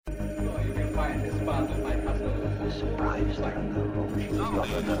Zombies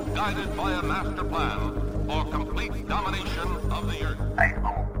guided by a master plan for complete domination of the Earth. I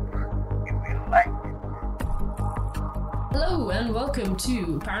hope you will like it. Hello and welcome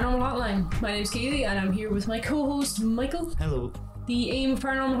to Paranormal Hotline. My name's Kaylee and I'm here with my co-host Michael. Hello. The aim of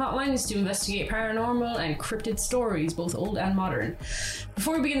Paranormal Hotline is to investigate paranormal and cryptid stories, both old and modern.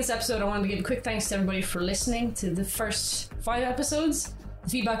 Before we begin this episode, I wanted to give a quick thanks to everybody for listening to the first 5 episodes. The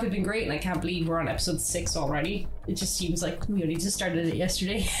feedback has been great and I can't believe we're on episode 6 already. It just seems like we only just started it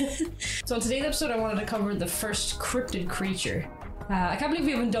yesterday. So on today's episode I wanted to cover the first cryptid creature. I can't believe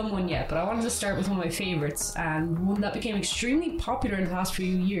we haven't done one yet, but I wanted to start with one of my favourites and one that became extremely popular in the past few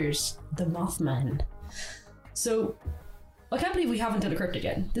years, the Mothman. So I can't believe we haven't done a cryptid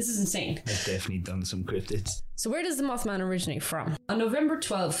yet. This is insane. I've definitely done some cryptids. So where does the Mothman originate from? On November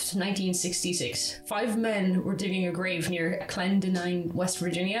 12th, 1966, 5 men were digging a grave near Clendenine, West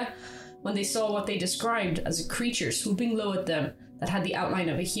Virginia, when they saw what they described as a creature swooping low at them that had the outline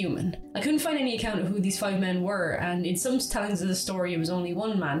of a human. I couldn't find any account of who these 5 men were, and in some tellings of the story it was only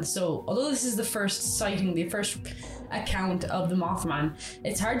one man, so although this is the first sighting, the first account of the Mothman,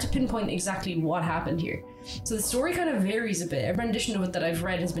 it's hard to pinpoint exactly what happened here. So the story kind of varies a bit. Every rendition of it that I've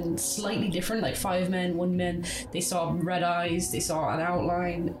read has been slightly different, like 5 men, 1 man, they saw red eyes, they saw an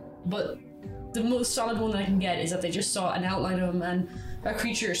outline, but the most solid one that I can get is that they just saw an outline of a man, a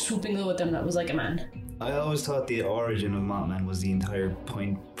creature swooping low at them that was like a man. I always thought the origin of Mothman was the entire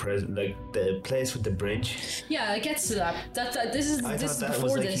Point Pleasant, like the place with the bridge. Yeah, it gets to that. This is I this thought is that before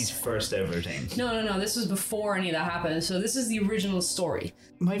was like this. his first ever thing. No. This was before any of that happened. So this is the original story.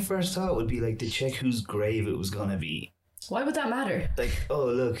 My first thought would be like to check whose grave it was gonna be. Why would that matter? Like, oh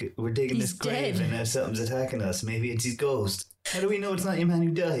look, we're digging He's this grave dead. and now something's attacking us. Maybe it's his ghost. How do we know it's not your man who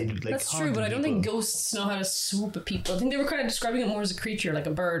died? Like, That's true, but I don't haunting think people. ghosts know how to swoop at people. I think they were kind of describing it more as a creature, like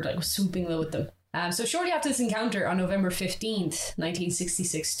a bird, like swooping low at them. So shortly after this encounter on November 15th,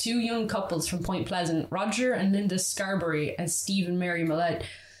 1966, 2 young couples from Point Pleasant, Roger and Linda Scarberry and Steve and Mary Millett,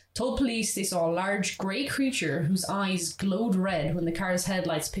 told police they saw a large grey creature whose eyes glowed red when the car's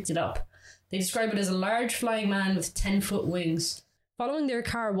headlights picked it up. They described it as a large flying man with 10-foot wings, following their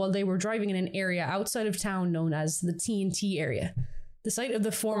car while they were driving in an area outside of town known as the TNT area, the site of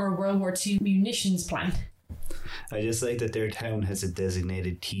the former World War II munitions plant. I just like that their town has a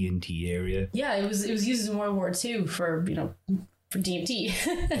designated TNT area. Yeah, it was used in World War II for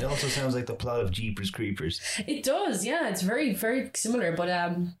DMT. It also sounds like the plot of Jeepers Creepers. It does, yeah. It's very, very similar. But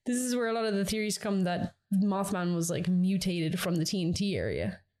this is where a lot of the theories come that Mothman was like mutated from the TNT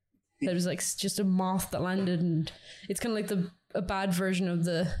area. That was like just a moth that landed, and it's kind of like a bad version of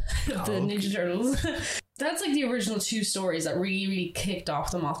the Ninja Turtles. That's like the original 2 stories that really kicked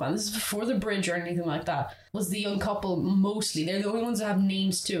off the Mothman. This is before the bridge or anything like that. Was the young couple mostly. They're the only ones that have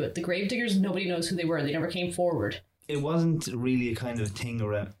names to it. The gravediggers, nobody knows who they were. They never came forward. It wasn't really a kind of thing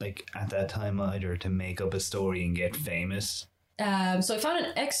around, like, at that time either, to make up a story and get famous. So I found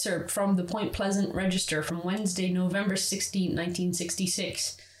an excerpt from the Point Pleasant Register from Wednesday, November 16,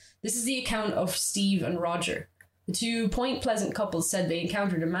 1966. This is the account of Steve and Roger. The 2 Point Pleasant couples said they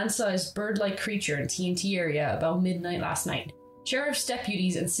encountered a man-sized bird-like creature in TNT area about midnight last night. Sheriff's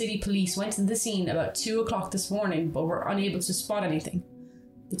deputies and city police went to the scene about 2 o'clock this morning but were unable to spot anything.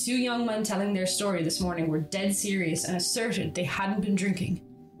 The 2 young men telling their story this morning were dead serious and asserted they hadn't been drinking.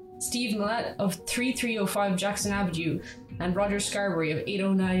 Steve Millett of 3305 Jackson Avenue and Roger Scarberry of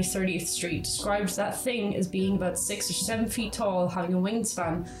 809 30th Street described that thing as being about 6 or 7 feet tall, having a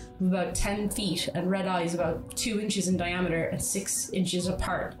wingspan of about 10 feet and red eyes about 2 inches in diameter and 6 inches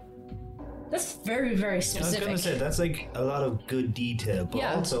apart. That's very, very I was specific. going to say, that's like a lot of good detail, but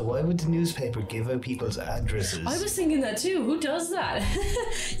Yeah. also, why would the newspaper give out people's addresses? I was thinking that too. Who does that?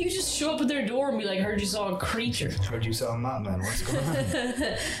 You just show up at their door and be like, heard you saw a creature. Heard you saw a Mothman, what's going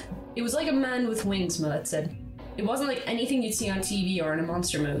on? It was like a man with wings, Millett said. It wasn't like anything you'd see on TV or in a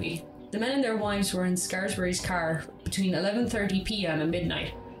monster movie. The men and their wives were in Scarsbury's car between 11:30 p.m. and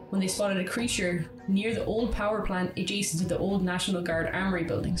midnight when they spotted a creature near the old power plant adjacent to the old National Guard armory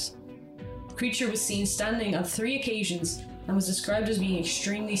buildings. The creature was seen standing on 3 occasions and was described as being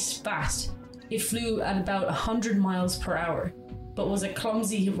extremely fast. It flew at about 100 miles per hour, but was a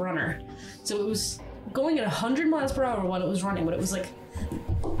clumsy runner. So it was going at 100 miles per hour while it was running, but it was like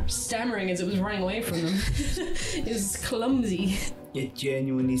stammering as it was running away from them. It was clumsy. It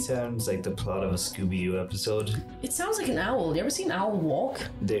genuinely sounds like the plot of a Scooby-Doo episode. It sounds like an owl. You ever seen an owl walk?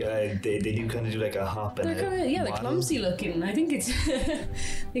 They do kind of do like a hop and They're kind of, yeah, they're waddle. clumsy looking. I think it's,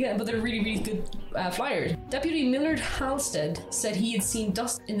 but they're really, really good flyers. Deputy Millard Halstead said he had seen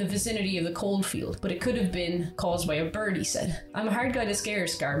dust in the vicinity of the coal field, but it could have been caused by a bird, he said. I'm a hard guy to scare,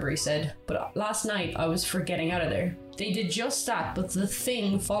 Scarberry said, but last night I was for getting out of there. They did just that, but the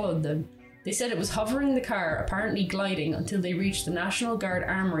thing followed them. They said it was hovering the car, apparently gliding, until they reached the National Guard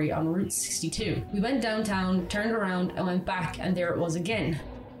Armory on Route 62. We went downtown, turned around, and went back, and there it was again.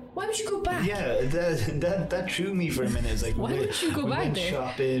 Why would you go back? Yeah, that threw me for a minute. It's like, Why would you go we back went there?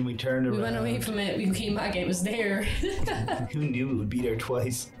 shopping, we turned around. We went away from it, we came back, it was there. Who knew it would be there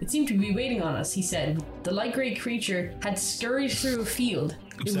twice? It seemed to be waiting on us, he said. The light grey creature had scurried through a field.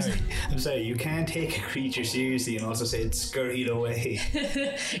 I'm sorry, you can't take a creature seriously and also say it scurried away.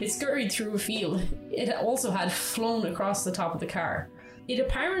 It scurried through a field. It also had flown across the top of the car. It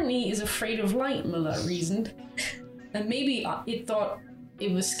apparently is afraid of light, Miller reasoned. And maybe it thought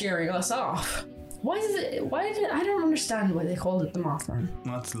it was scaring us off. I don't understand why they called it the Mothman.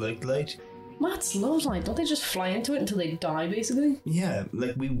 What's like light? Moths love light. Don't they just fly into it until they die, basically? Yeah,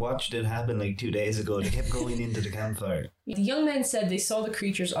 like we watched it happen like 2 days ago. They kept going into the campfire. The young men said they saw the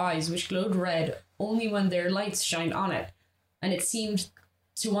creature's eyes, which glowed red only when their lights shined on it, and it seemed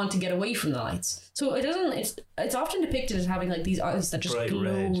to want to get away from the lights. So it doesn't. It's often depicted as having like these eyes that just Bright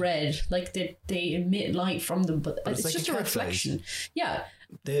glow red, like they emit light from them, but it's like just a a cat's eyes. reflection. Yeah,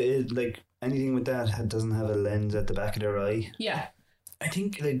 Like anything with that doesn't have a lens at the back of their eye. yeah. I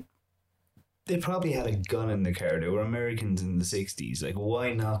think like they probably had a gun in the car. They were Americans in the 60s. Like,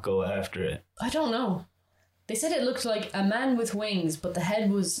 why not go after it? I don't know. They said it looked like a man with wings, but the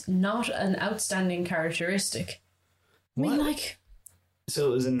head was not an outstanding characteristic. I mean, What? like, So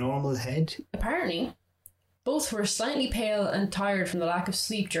it was a normal head? apparently, both were slightly pale and tired from the lack of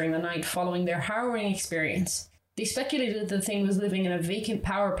sleep during the night following their harrowing experience. They speculated the thing was living in a vacant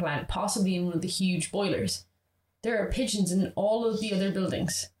power plant, possibly in one of the huge boilers. There are pigeons in all of the other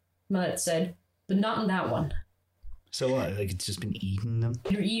buildings, Millet said, but not in that one. So what? Like it's just been eating them?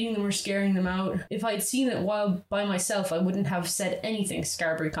 Either eating them or scaring them out. If I'd seen it while by myself, I wouldn't have said anything,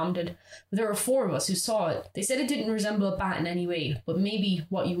 Scarberry commented. But there were 4 of us who saw it. They said it didn't resemble a bat in any way, but maybe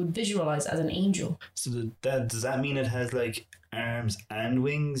what you would visualize as an angel. So does that mean it has like arms and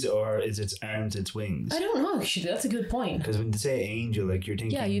wings, or is its arms its wings? I don't know, actually. That's a good point. Because when they say angel, like you're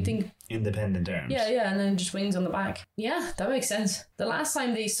thinking Yeah, you think... independent arms. Yeah, and then just wings on the back. Yeah, that makes sense. The last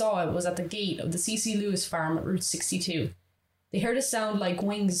time they saw it was at the gate of the C.C. Lewis farm at Route 62. They heard a sound like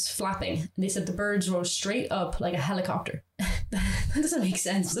wings flapping, and they said the birds rose straight up like a helicopter. That doesn't make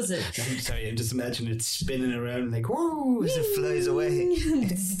sense, does it? I'm sorry, I'm just imagining it spinning around like, woo, as it flies away.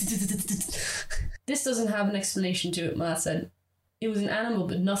 This doesn't have an explanation to it, Matt said. It was an animal,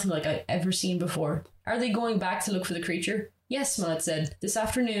 but nothing like I've ever seen before. Are they going back to look for the creature? Yes, Millet said. This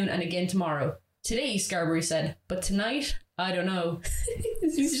afternoon and again tomorrow. Today, Scarberry said. But tonight? I don't know.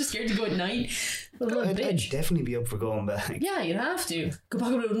 He's just scared to go at night. What a little I'd bitch. definitely be up for going back. Yeah, you'd have to. Go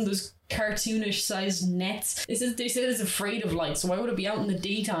back with one of those cartoonish sized nets. They said it's afraid of light, so why would it be out in the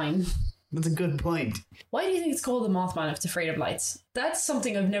daytime? That's a good point. Why do you think it's called the Mothman if it's afraid of lights? That's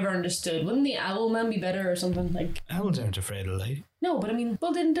something I've never understood. Wouldn't the owl man be better or something? Like, Owls aren't afraid of light. no, but I mean,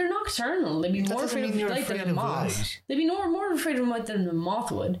 well, then they're nocturnal. They'd be That more doesn't afraid mean of you're light than afraid a of moth. light. They'd be more afraid of light than a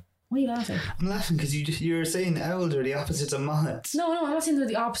moth would. Why are you laughing? I'm laughing because you're saying owls are the opposites of moths. No, I'm not saying they're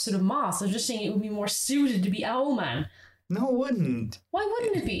the opposite of moths. I'm just saying it would be more suited to be owl man. No, it wouldn't. Why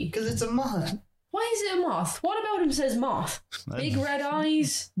wouldn't it be? Because it's a moth. Why is it a moth? What about him says moth? Big red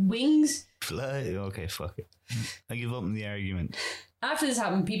eyes, wings. Fly. Okay, fuck it. I give up on the argument. After this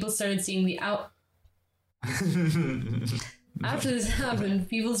happened, people started seeing the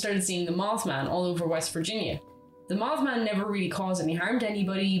Mothman all over West Virginia. The Mothman never really caused any harm to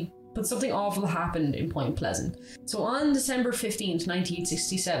anybody, but something awful happened in Point Pleasant. So on December 15th,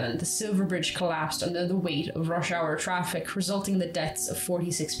 1967, the Silver Bridge collapsed under the weight of rush hour traffic, resulting in the deaths of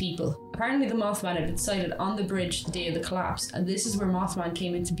 46 people. Apparently the Mothman had been sighted on the bridge the day of the collapse, and this is where Mothman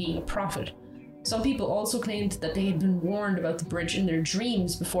came into being a prophet. Some people also claimed that they had been warned about the bridge in their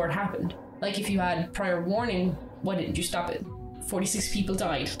dreams before it happened. Like, if you had prior warning, why didn't you stop it? 46 people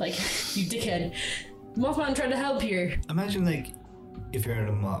died. Like, you dickhead. The Mothman tried to help here. Imagine, like, if you're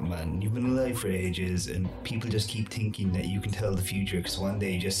a Mothman, you've been alive for ages, and people just keep thinking that you can tell the future because one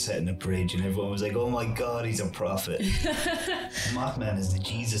day you just sat in a bridge and everyone was like, oh my god, he's a prophet. Mothman is the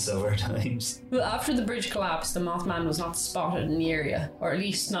Jesus of our times. Well, after the bridge collapsed, the Mothman was not spotted in the area, or at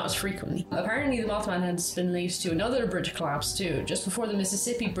least not as frequently. Apparently, the Mothman had been linked to another bridge collapse too. Just before the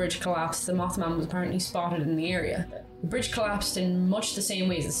Mississippi Bridge collapsed, the Mothman was apparently spotted in the area. The bridge collapsed in much the same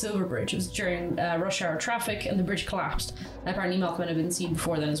way as the Silver Bridge. It was during rush hour traffic, and the bridge collapsed. And apparently Mothman had been seen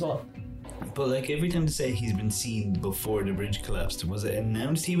before then as well. But like every time they say he's been seen before the bridge collapsed, was it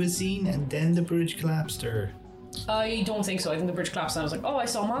announced he was seen and then the bridge collapsed, or? I don't think so. I think the bridge collapsed and I was like, oh, I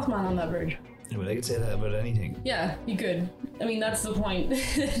saw Mothman on that bridge. Well, I could say that about anything. Yeah, you could. I mean, that's the point.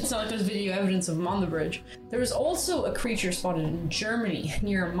 It's not like there's video evidence of him on the bridge. There was also a creature spotted in Germany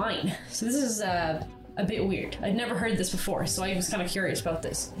near a mine. So this is a bit weird. I'd never heard this before, so I was kind of curious about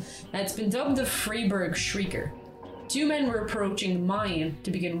this. And it's been dubbed the Freiburg Shrieker. 2 men were approaching the mine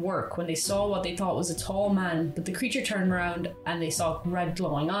to begin work when they saw what they thought was a tall man, but the creature turned around and they saw red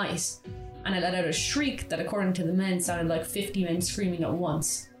glowing eyes. And it let out a shriek that, according to the men, sounded like 50 men screaming at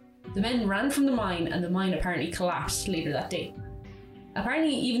once. The men ran from the mine, and the mine apparently collapsed later that day.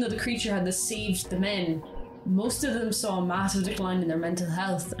 Apparently, even though the creature had saved the men, most of them saw a massive decline in their mental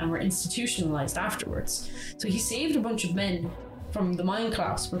health and were institutionalized afterwards. So he saved a bunch of men from the mine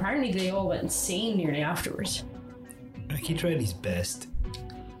collapse, but apparently they all went insane nearly afterwards. Like, he tried his best.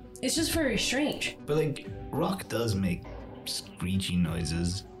 It's just very strange. But like, rock does make screechy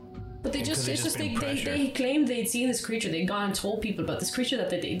noises. But they just, Because it's they just, just been they claimed they'd seen this creature. They'd gone and told people about this creature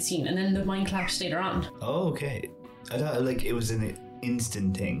that they'd seen, and then the mine collapsed later on. Oh, okay. I thought like it was an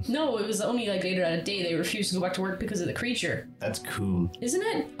instant thing. No, it was only like later that day they refused to go back to work because of the creature. That's cool. Isn't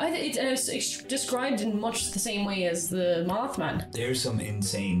it? And it's described in much the same way as the Mothman. There's some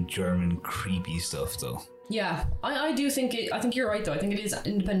insane German creepy stuff though. Yeah, I do think it. I think you're right though. I think it is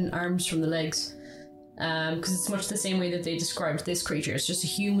independent arms from the legs, because it's much the same way that they described this creature. It's just a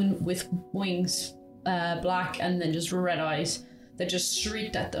human with wings, black, and then just red eyes that just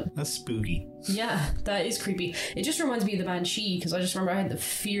shrieked at them. That's spooky. Yeah, that is creepy. It just reminds me of the Banshee, because I just remember I had the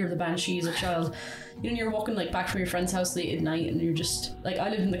fear of the Banshee as a child. You know, you're walking like back from your friend's house late at night, and you're just like, I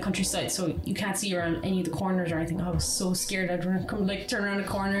live in the countryside, so you can't see around any of the corners or anything. I was so scared. I'd turn around a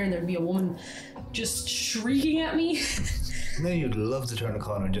corner and there'd be a woman just shrieking at me. And then you'd love to turn a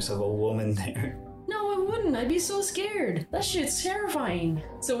corner and just have a woman there. No, I wouldn't. I'd be so scared. That shit's terrifying.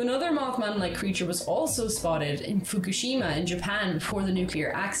 So another Mothman-like creature was also spotted in Fukushima in Japan before the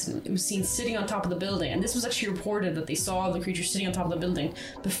nuclear accident. It was seen sitting on top of the building, and this was actually reported that they saw the creature sitting on top of the building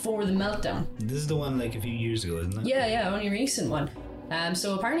before the meltdown. This is the one like a few years ago, isn't it? Yeah, only a recent one.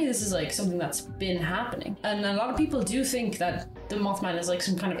 So apparently this is like something that's been happening. And a lot of people do think that the Mothman is like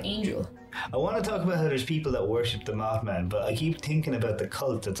some kind of angel. I want to talk about how there's people that worship the Mothman, but I keep thinking about the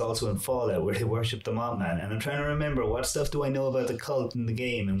cult that's also in Fallout where they worship the Mothman, and I'm trying to remember what stuff do I know about the cult in the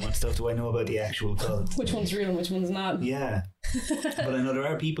game and what stuff do I know about the actual cult. Which one's real and which one's not. Yeah. But I know there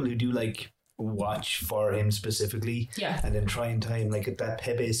are people who do like watch for him specifically, Yeah. and then try and tie him like that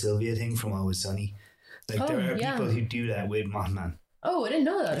Pepe Sylvia thing from Always Sunny. Like there are people who do that with Mothman. Oh, I didn't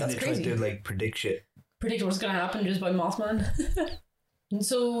know that. And That's they crazy. try to like predict shit. Predict what's going to happen just by Mothman. And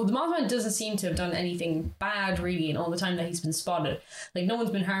so the Mothman doesn't seem to have done anything bad really in all the time that he's been spotted. Like no one's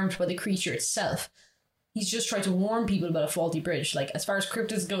been harmed by the creature itself. He's just tried to warn people about a faulty bridge. Like as far as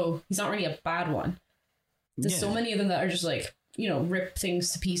cryptids go, he's not really a bad one. There's so many of them that are just like, you know, rip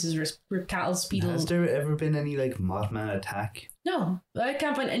things to pieces, rip cattle to pieces. Has there ever been any like Mothman attack? No, I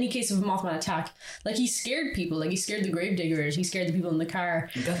can't find any case of a Mothman attack. Like he scared people, like he scared the gravediggers, he scared the people in the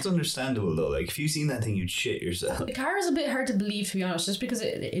car. That's understandable though. Like if you seen that thing, you'd shit yourself. The car is a bit hard to believe, to be honest, just because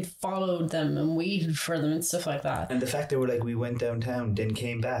it followed them and waited for them and stuff like that. And the fact they were like, we went downtown, then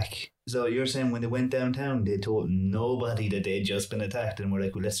came back. So you're saying when they went downtown, they told nobody that they'd just been attacked, and we're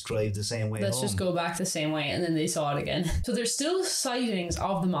like, well, let's drive the same way Let's home. just go back the same way, and then they saw it again. So there's still sightings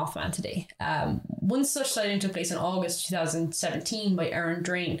of the Mothman today. One such sighting took place in August 2017 by Aaron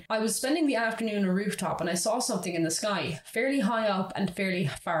Drain. I was spending the afternoon on a rooftop and I saw something in the sky, fairly high up and fairly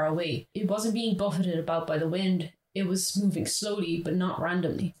far away. It wasn't being buffeted about by the wind. It was moving slowly, but not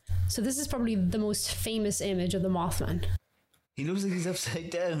randomly. So this is probably the most famous image of the Mothman. He looks like he's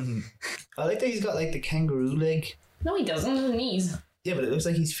upside down. I like that he's got like the kangaroo leg. No, he doesn't. His knees. Yeah, but it looks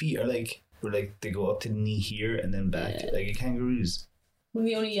like his feet are like they go up to the knee here and then back, like a kangaroo's. One of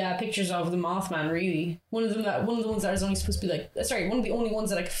the only pictures of the Mothman, really. One of the ones that is only supposed to be like... Sorry, one of the only ones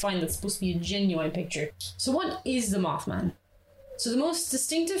that I could find that's supposed to be a genuine picture. So what is the Mothman? So the most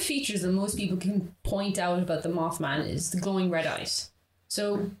distinctive features that most people can point out about the Mothman is the glowing red eyes.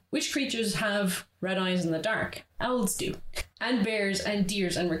 So which creatures have red eyes in the dark? Owls do. And bears and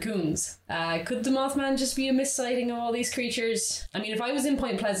deers and raccoons. Could the Mothman just be a missighting of all these creatures? I mean, if I was in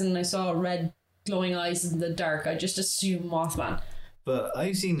Point Pleasant and I saw red glowing eyes in the dark, I'd just assume Mothman. But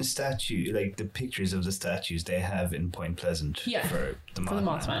I've seen the statue, like the pictures of the statues they have in Point Pleasant for the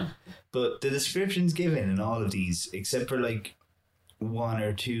Mothman. But the descriptions given in all of these, except for like one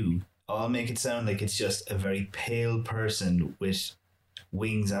or two, all make it sound like it's just a very pale person with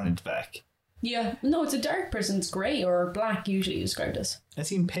wings on its back. Yeah, no, it's a dark person. It's grey or black, usually described as. I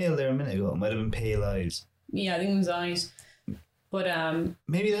seen pale there a minute ago. It might have been pale eyes. Yeah, I think it was eyes. But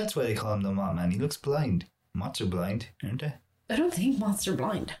maybe that's why they call him the Mothman. He looks blind. Moths are blind, aren't they? I don't think moths are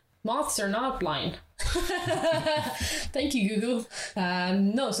blind. Moths are not blind. Thank you, Google.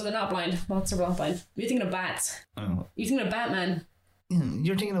 No, so they're not blind. Moths are not blind. You're thinking of bats. Oh. You're thinking of Batman.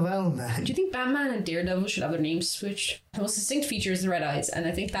 You're thinking of Owlman. Do you think Batman and Daredevil should have their names switched? The most distinct feature is the red eyes, and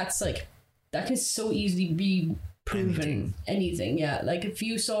I think that's like that can so easily be proven. Anything, yeah. Like if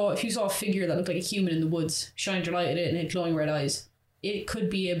you saw a figure that looked like a human in the woods, shined your light at it and had glowing red eyes, it could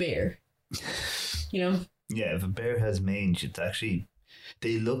be a bear. You know? Yeah, if a bear has mange, it's actually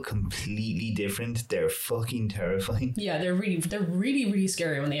they look completely different. They're fucking terrifying. Yeah, they're really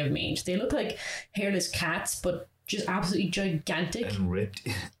scary when they have mange. They look like hairless cats, but just absolutely gigantic and ripped.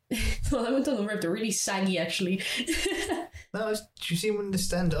 Well, I went on the rip. They're really saggy, actually. No, do you see when they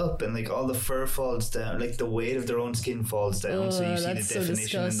stand up and like all the fur falls down, like the weight of their own skin falls down, so you see the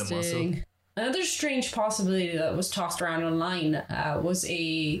definition in the muscle. Another strange possibility that was tossed around online was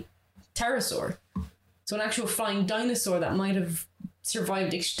a pterosaur. So an actual flying dinosaur that might have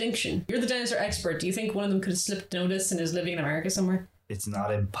survived extinction. You're the dinosaur expert. Do you think one of them could have slipped notice and is living in America somewhere? It's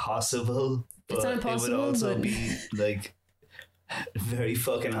not impossible. But it's not impossible. It would also be like very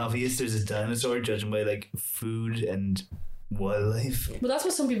fucking obvious there's a dinosaur, judging by like food and wildlife. Well, that's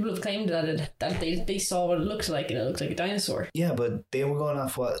what some people have claimed that they saw what it looked like, and it looked like a dinosaur. Yeah, but they were going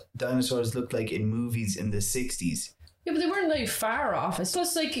off what dinosaurs looked like in movies in the 60s. Yeah, but they weren't like far off. It's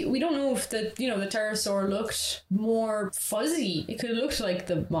plus like we don't know if the pterosaur looked more fuzzy. It could have looked like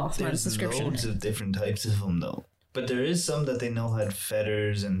the Mothman's description. There's loads of different types of them though. But there is some that they know had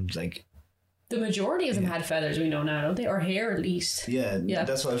feathers and like. The majority of them had feathers, we know now, don't they? Or hair, at least. Yeah,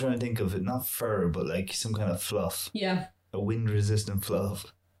 that's what I was trying to think of. It not fur, but like some kind of fluff. Yeah. A wind-resistant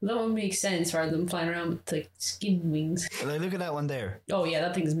fluff. That would make sense rather than flying around with like skin wings. Like, look at that one there. Oh yeah,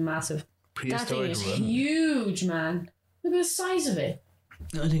 that thing's massive. That thing is one. huge, man. Look at the size of it.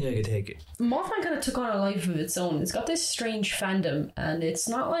 I think I could take it. Mothman kind of took on a life of its own. It's got this strange fandom, and it's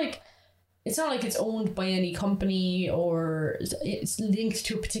not like it's owned by any company or it's linked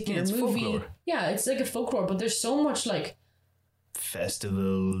to a particular movie. Folklore. Yeah, it's like a folklore, but there's so much like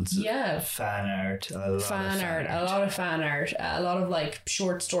festivals. Yeah, fan art, a lot of fan art, a lot of like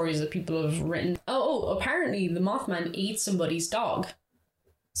short stories that people have written. Oh, apparently the Mothman ate somebody's dog,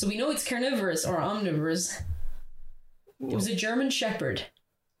 so we know it's carnivorous or omnivorous. It was a German Shepherd.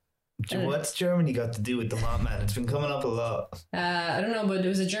 What's Germany got to do with the Mothman? It's been coming up a lot. I don't know, but it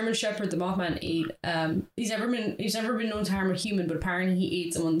was a German Shepherd the Mothman ate. He's never been known to harm a human, but apparently he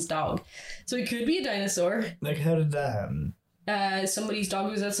ate someone's dog. So it could be a dinosaur. Like, how did that happen? Somebody's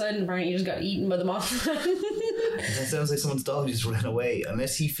dog was outside and apparently he just got eaten by the Mothman. That sounds like someone's dog just ran away,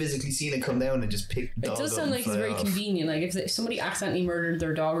 unless he physically seen it come down and just picked the dog up. It does sound like it's very convenient. Like if somebody accidentally murdered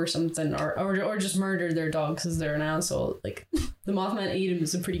their dog or something, or just murdered their dog because they're an asshole, like the Mothman ate him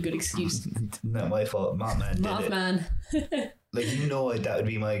is a pretty good excuse. Not my fault. Mothman did it. Like, that would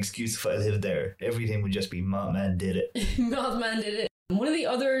be my excuse if I lived there. Everything would just be Mothman did it. Mothman did it. One of the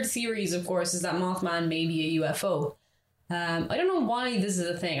other theories, of course, is that Mothman may be a UFO. I don't know why this is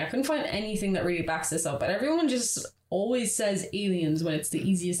a thing. I couldn't find anything that really backs this up, but everyone just always says aliens when it's the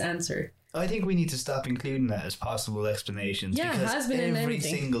easiest answer. I think we need to stop including that as possible explanations. Yeah, because it has been in every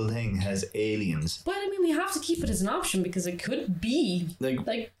everything. single thing has aliens. But I mean, we have to keep it as an option because it could be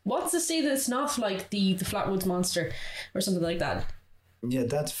like what's to say that it's not like the Flatwoods Monster or something like that? Yeah,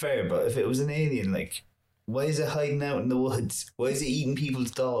 that's fair. But if it was an alien, like, why is it hiding out in the woods? Why is it eating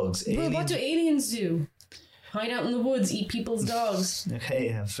people's dogs? Well, what do aliens do? Hide out in the woods, eat people's dogs. Okay,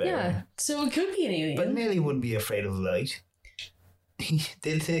 yeah, fair. Yeah, so it could be an alien. But Nelly wouldn't be afraid of light.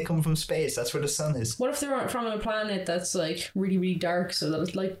 They come from space. That's where the sun is. What if they're from a planet that's like really, really dark so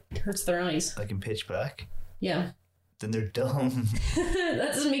that light hurts their eyes? Like in Pitch Black? Yeah. Then they're dumb.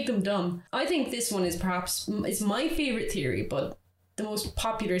 That doesn't make them dumb. I think this one is it's my favourite theory, but the most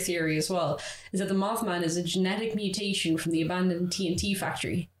popular theory as well, is that the Mothman is a genetic mutation from the abandoned TNT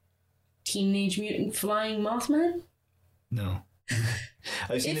factory. Teenage Mutant Flying Mothman? No.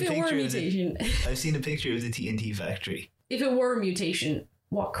 I've seen a picture of the TNT factory. If it were a mutation,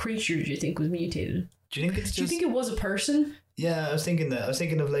 what creature do you think was mutated? Do you think it's Do you think it was a person? Yeah, I was thinking that. I was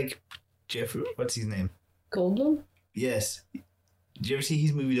thinking of like Jeffrey. What's his name? Goldblum? Yes. Did you ever see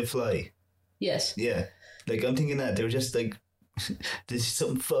his movie The Fly? Yes. Yeah. Like, I'm thinking that they were just like there's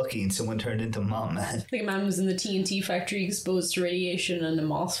something fucky and someone turned into Mothman. Like a man was in the TNT factory exposed to radiation and a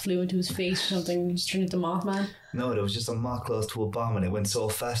moth flew into his face or something and just turned into Mothman. No, there was just a moth close to a bomb and it went so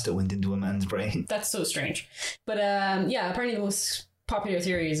fast it went into a man's brain. That's so strange. But yeah, apparently the most popular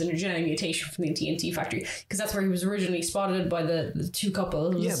theory is a genetic mutation from the TNT factory, because that's where he was originally spotted by the two couple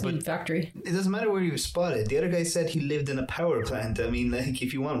in the Sneed factory. It doesn't matter where he was spotted. The other guy said he lived in a power plant. I mean, like,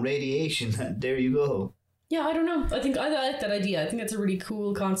 if you want radiation, there you go. Yeah, I don't know. I think I like that idea. I think that's a really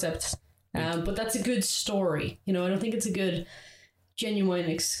cool concept. But that's a good story. You know, I don't think it's a good, genuine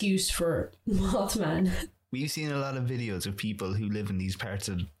excuse for Mothman. We've seen a lot of videos of people who live in these parts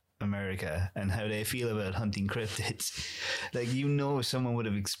of America and how they feel about hunting cryptids. Like, you know, someone would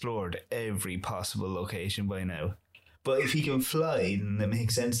have explored every possible location by now. But if he can fly, then it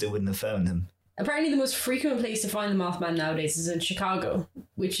makes sense they wouldn't have found him. Apparently the most frequent place to find the Mothman nowadays is in Chicago,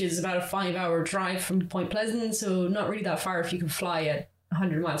 which is about a 5-hour drive from Point Pleasant, so not really that far if you can fly at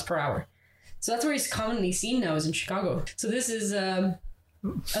 100 miles per hour. So that's where he's commonly seen now, is in Chicago. So this is a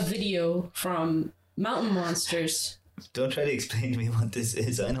video from Mountain Monsters. Don't try to explain to me what this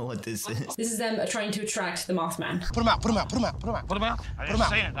is. I know what this is. This is them trying to attract the Mothman. Put him out, put him out, put him out, put him out. What about?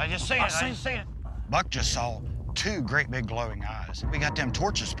 I just seen it. Buck just saw 2 great big glowing eyes. We got them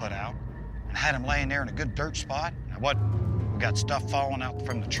torches put out and had him laying there in a good dirt spot. Now what? We got stuff falling out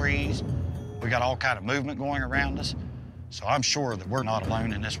from the trees. We got all kind of movement going around us. So I'm sure that we're not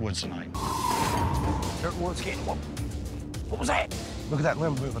alone in this woods tonight. Dirt woods getting what was that? Look at that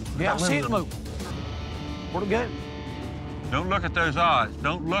limb moving. Yeah, I see it move. Where'd it go? Don't look at those eyes.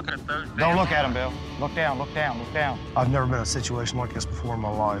 Don't look at those. Don't look at him, Bill. Look down, look down, look down. I've never been in a situation like this before in my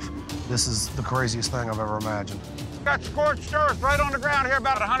life. This is the craziest thing I've ever imagined. Got scorched earth right on the ground here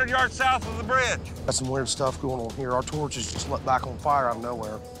about 100 yards south of the bridge. Got some weird stuff going on here. Our torches just lit back on fire out of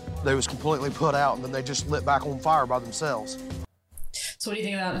nowhere. They was completely put out, and then they just lit back on fire by themselves. So what do you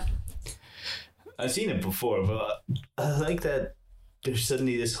think of that? I've seen it before, but I like that there's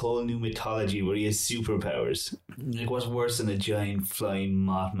suddenly this whole new mythology where he has superpowers. Like, what's worse than a giant flying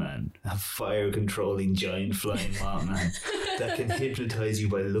Mothman? A fire-controlling giant flying Mothman that can hypnotize you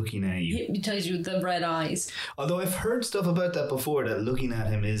by looking at you. Hypnotize you with the red eyes. Although I've heard stuff about that before, that looking at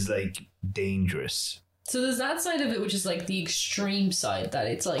him is, like, dangerous. So there's that side of it, which is like the extreme side, that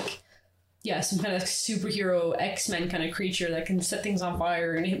it's like, yeah, some kind of superhero X-Men kind of creature that can set things on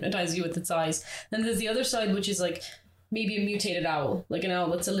fire and hypnotize you with its eyes. Then there's the other side, which is like maybe a mutated owl, like an owl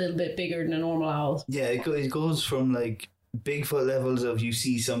that's a little bit bigger than a normal owl. Yeah, it goes from like Bigfoot levels of you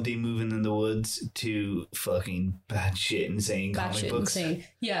see something moving in the woods to fucking batshit insane comic books. Insane.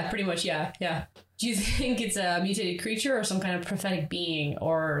 Yeah, pretty much, yeah. Do you think it's a mutated creature or some kind of prophetic being,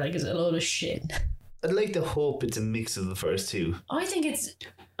 or like is it a load of shit? I'd like to hope it's a mix of the first two. I don't think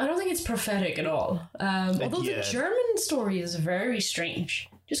it's prophetic at all. Although the German story is very strange,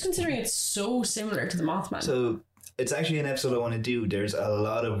 just considering it's so similar to the Mothman. So it's actually an episode I want to do. There's a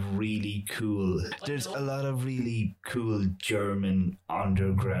lot of really cool German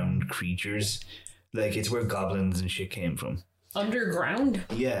underground creatures. Like, it's where goblins and shit came from. Underground?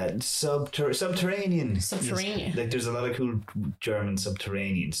 Yeah, subterranean. Subterranean. Like, there's a lot of cool German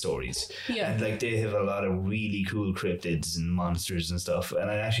subterranean stories. Yeah. And, like, they have a lot of really cool cryptids and monsters and stuff. And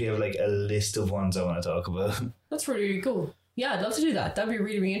I actually have, like, a list of ones I want to talk about. That's really, really cool. Yeah, I'd love to do that. That'd be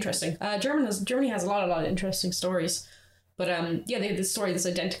really, really interesting. Germany has a lot of interesting stories. But, yeah, they have this story that's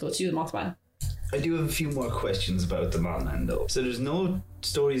identical to the Mothman. I do have a few more questions about the Mothman, though. So there's no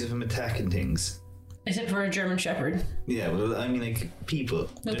stories of him attacking things. Except for a German Shepherd. Yeah, well, I mean, like, people.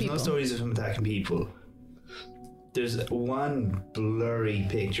 There's no stories of him attacking people. There's one blurry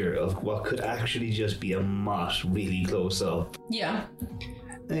picture of what could actually just be a moth really close up. Yeah.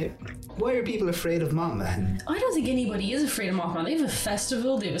 Why are people afraid of Mothman? I don't think anybody is afraid of Mothman. They have a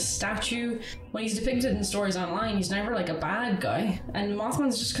festival, they have a statue. When he's depicted in stories online, he's never like a bad guy. And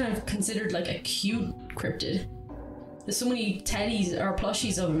Mothman's just kind of considered like a cute cryptid. There's so many teddies or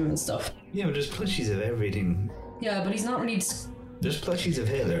plushies of him and stuff. Yeah, but there's plushies of everything. Yeah, but he's not really... There's plushies of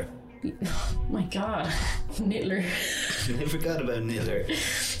Hitler. Oh my god. Nittler. I forgot about Nittler.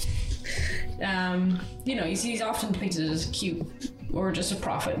 You know, he's often depicted as cute or just a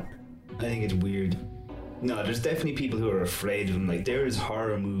prophet. I think it's weird. No, there's definitely people who are afraid of him. Like, there's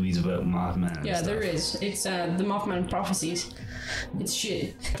horror movies about Mothman and stuff. There is. It's the Mothman prophecies. It's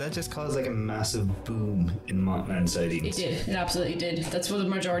shit. That just caused like a massive boom in Mothman sightings. It did. It absolutely did. That's where the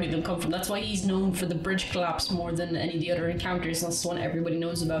majority of them come from. That's why he's known for the bridge collapse more than any of the other encounters. That's the one everybody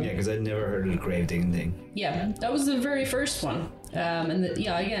knows about. Yeah, because I'd never heard of the grave digging thing. Yeah, that was the very first one.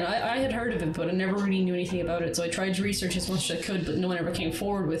 Again, I had heard of it, but I never really knew anything about it. So I tried to research as much as I could, but no one ever came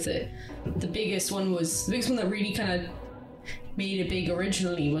forward with it. The biggest one that really kind of made it big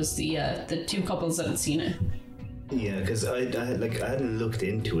originally was the two couples that had seen it. Yeah, because I hadn't looked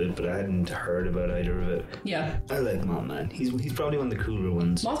into it, but I hadn't heard about either of it. Yeah. I like Mothman. He's probably one of the cooler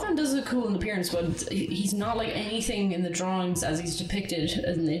ones. Mothman does look cool in appearance, but he's not like anything in the drawings as he's depicted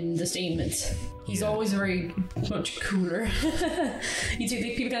in the statements. He's always very much cooler.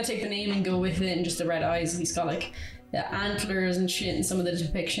 People kind of take the name and go with it, and just the red eyes. He's got like the antlers and shit in some of the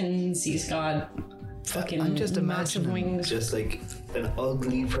depictions. He's got fucking I'm just massive imagining wings. just like an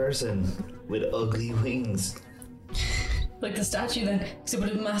ugly person with ugly wings. Like the statue then, except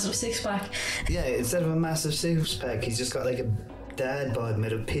with a massive six-pack. Yeah, instead of a massive six-pack, he's just got like a dad bod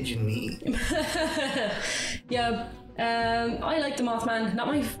made of pigeon meat. Yeah, I like the Mothman. Not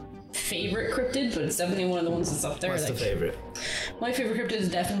my favorite cryptid, but it's definitely one of the ones that's up there. What's the favorite? My favorite cryptid is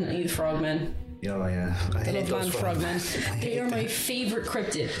definitely the frogmen. Oh yeah, I hate those frogmen. They are my favorite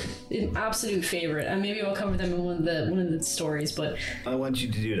cryptid, an absolute favorite, and maybe I'll cover them in one of the stories. But I want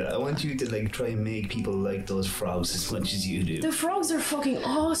you to do that. I want you to like try and make people like those frogs as much as you do. The frogs are fucking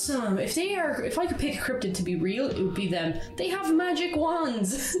awesome. If I could pick a cryptid to be real, it would be them. They have magic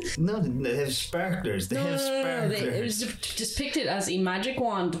wands. No, they have sparklers. They have sparklers. It was depicted as a magic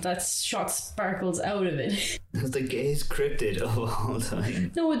wand that shot sparkles out of it. That's the gayest cryptid of all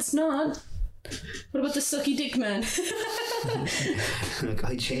time. No, it's not. What about the sucky dick man? Look,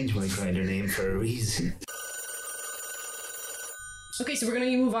 I changed my Grindr name for a reason. Okay, so we're going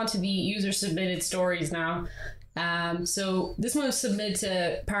to move on to the user submitted stories now. So this one was submitted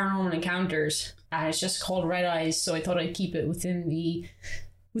to Paranormal Encounters, and it's just called Red Eyes. So I thought I'd keep it within the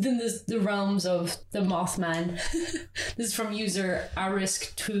realms of the Mothman. This is from user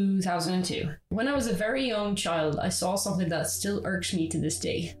Arisk2002. When I was a very young child, I saw something that still irks me to this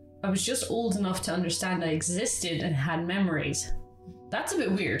day. I was just old enough to understand I existed and had memories. That's a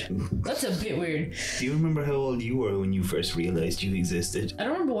bit weird. That's a bit weird. Do you remember how old you were when you first realized you existed? I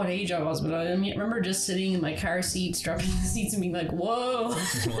don't remember what age I was, but I remember just sitting in my car seat, strapping the seats and being like, whoa.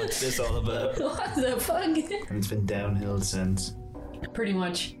 What's this all about? What the fuck? And it's been downhill since. Pretty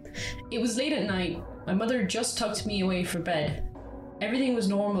much. It was late at night. My mother just tucked me away for bed. Everything was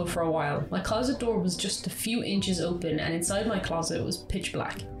normal for a while. My closet door was just a few inches open, and inside my closet was pitch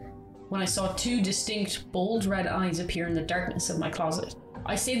black. When I saw two distinct, bold red eyes appear in the darkness of my closet.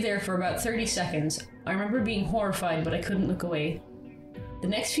 I stayed there for about 30 seconds. I remember being horrified, but I couldn't look away. The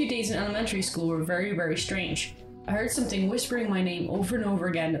next few days in elementary school were very, very strange. I heard something whispering my name over and over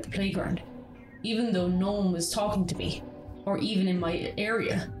again at the playground, even though no one was talking to me, or even in my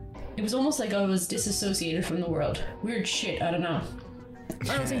area. It was almost like I was disassociated from the world. Weird shit, I don't know.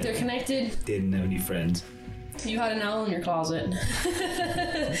 I don't think they're connected. Didn't have any friends. You had an owl in your closet.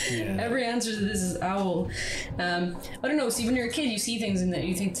 Yeah. Every answer to this is owl. I don't know, so when you're a kid, you see things and that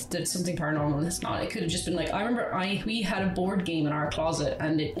you think that it's something paranormal, and it's not. It could have just been like, I remember we had a board game in our closet,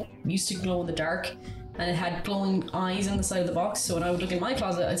 and it used to glow in the dark, and it had glowing eyes on the side of the box, so when I would look in my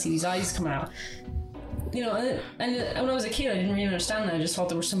closet, I'd see these eyes coming out. You know, and when I was a kid, I didn't really understand that. I just thought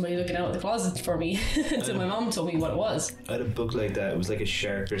there was somebody looking out of the closet for me until my mom told me what it was. I had a book like that. It was like a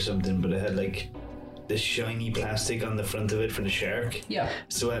shark or something, but it had like the shiny plastic on the front of it for the shark. Yeah.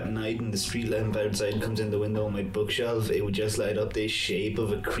 So at night, when the street lamp outside comes in the window on my bookshelf, it would just light up the shape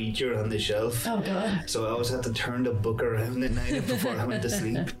of a creature on the shelf. Oh god. So I always had to turn the book around at night before I went to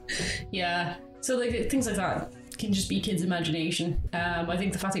sleep. Yeah. So like things like that can just be kids' imagination. I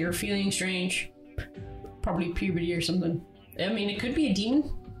think the fact that you're feeling strange, probably puberty or something. I mean, it could be a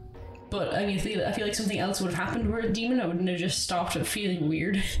demon, but I mean, I feel like something else would have happened where a demon. I wouldn't have just stopped at feeling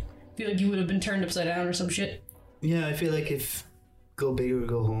weird. I feel like you would have been turned upside down or some shit. Yeah, I feel like if go big or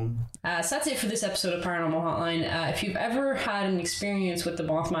go home. So that's it for this episode of Paranormal Hotline. If you've ever had an experience with the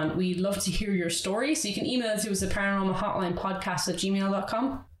Mothman, we'd love to hear your story. So you can email it to us at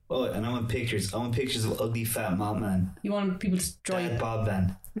paranormalhotlinepodcast@gmail.com. Oh, and I want pictures. I want pictures of ugly fat Mothman. You want people to draw Dad bod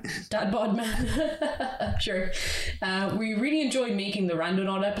man. Dad bod man. Sure. We really enjoyed making the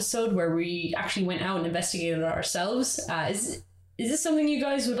Randonaut episode where we actually went out and investigated it ourselves. Is this something you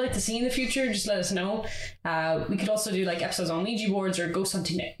guys would like to see in the future? Just let us know. We could also do like episodes on Ouija boards or ghost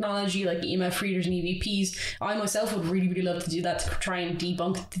hunting technology like EMF readers and EVPs. I myself would really, really love to do that to try and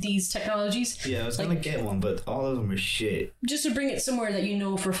debunk these technologies. Yeah, I was gonna get one, but all of them are shit. Just to bring it somewhere that you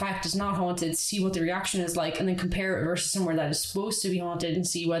know for a fact is not haunted, see what the reaction is like, and then compare it versus somewhere that is supposed to be haunted and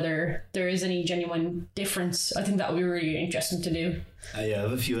see whether there is any genuine difference. I think that would be really interesting to do. Yeah, I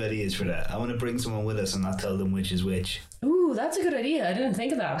have a few ideas for that. I want to bring someone with us and not tell them which is which. Ooh, that's a good idea. I didn't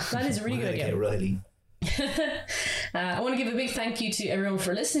think of that. That is a really good idea. Get Riley. I want to give a big thank you to everyone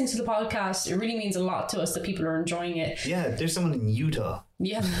for listening to the podcast. It really means a lot to us that people are enjoying it. Yeah, there's someone in Utah.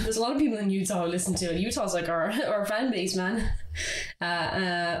 Yeah, there's a lot of people in Utah who listen to it. Utah's like our fan base, man.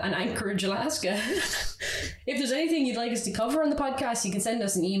 And Anchorage, Alaska. If there's anything you'd like us to cover on the podcast, you can send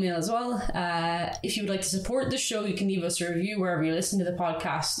us an email as well. If you would like to support the show, you can leave us a review wherever you listen to the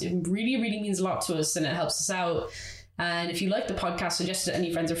podcast. It really, really means a lot to us and it helps us out. And if you like the podcast, suggest it to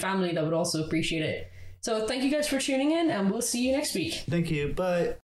any friends or family that would also appreciate it. So thank you guys for tuning in, and we'll see you next week. Thank you. Bye.